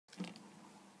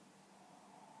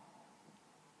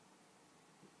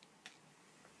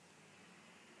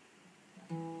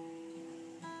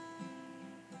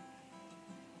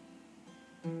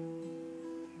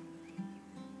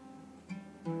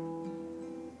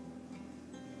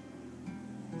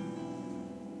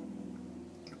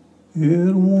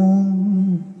It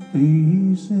won't be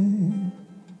easy.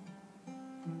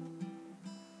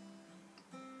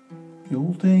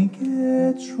 You'll think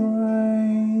it's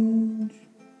strange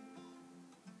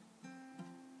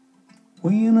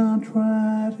when I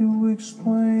try to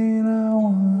explain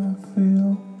how I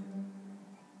feel,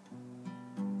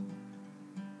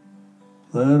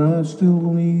 that I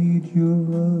still need your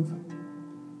love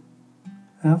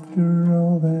after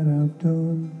all that I've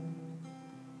done.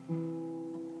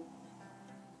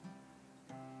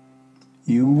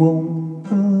 You won't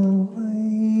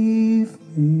believe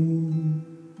me.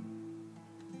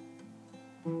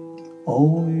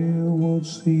 All you will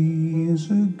see is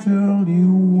a girl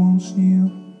you once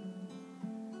knew,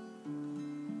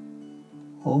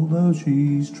 although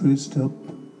she's dressed up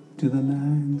to the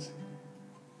nines,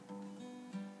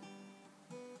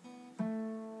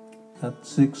 at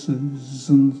 6s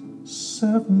and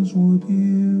 7s with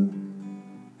you.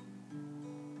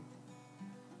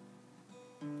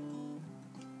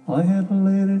 I had to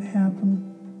let it happen.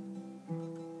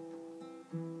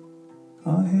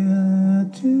 I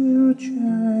had to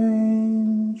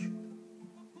change.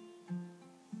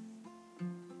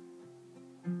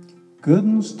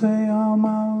 Couldn't stay all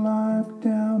my life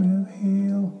down a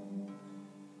hill,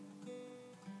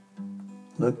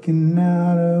 looking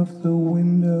out of the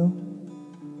window,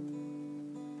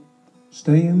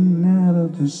 staying out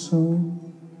of the sun.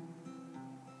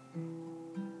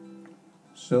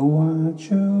 So I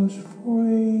chose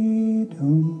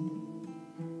freedom,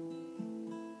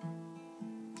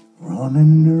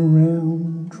 running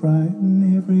around,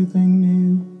 trying everything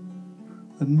new,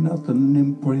 but nothing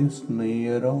impressed me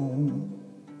at all.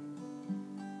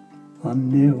 I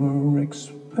never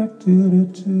expected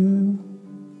it to.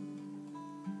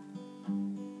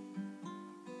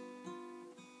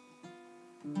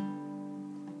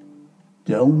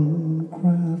 Don't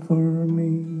cry for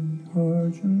me,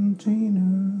 Argentina.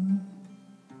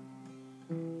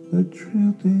 The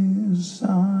truth is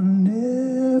I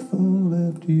never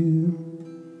left you.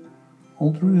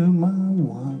 All through my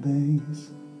wild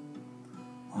days,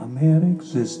 my mad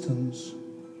existence,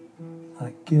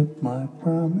 I kept my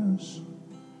promise.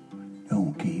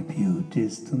 Don't keep your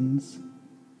distance.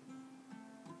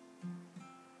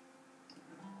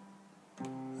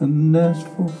 And as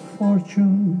for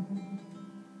fortune,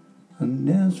 and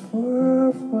as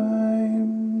for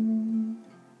fame,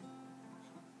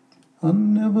 I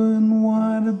never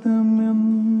invited them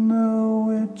in,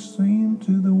 though it seemed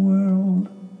to the world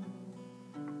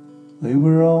they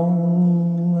were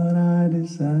all that I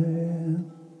desired.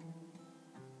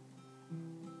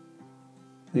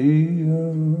 They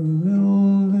are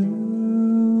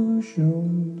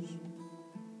illusions,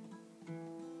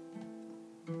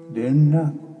 they're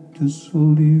not the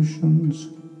solutions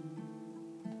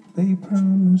they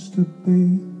promised to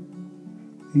be.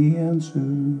 The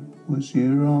answer was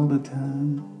here all the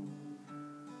time.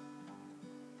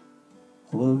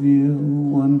 I love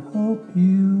you and hope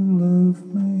you love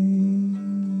me.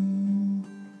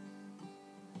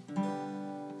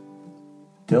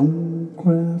 Don't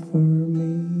cry for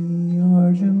me,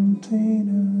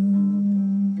 Argentina.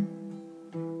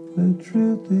 The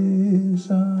truth is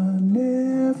I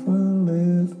never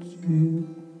left you.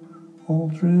 All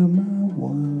through my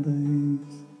wild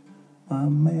days, my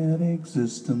mad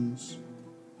existence,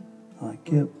 I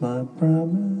kept my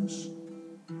promise.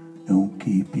 Don't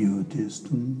keep your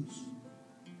distance.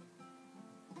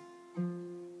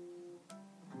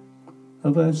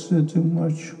 Have I said too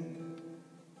much?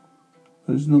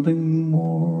 There's nothing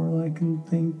more I can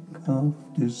think of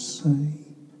to say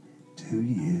to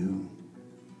you.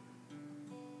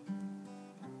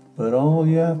 But all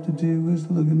you have to do is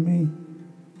look at me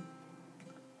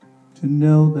to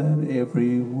know that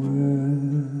every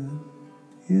word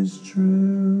is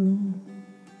true.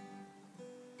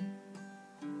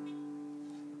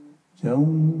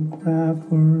 Don't cry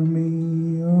for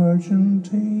me,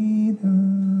 Argentina.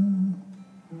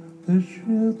 The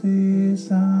truth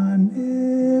is I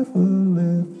never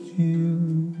left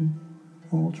you.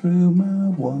 All through my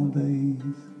wild days,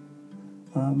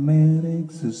 my mad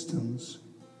existence,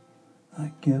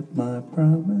 I kept my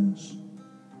promise.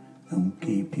 Don't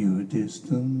keep your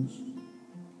distance.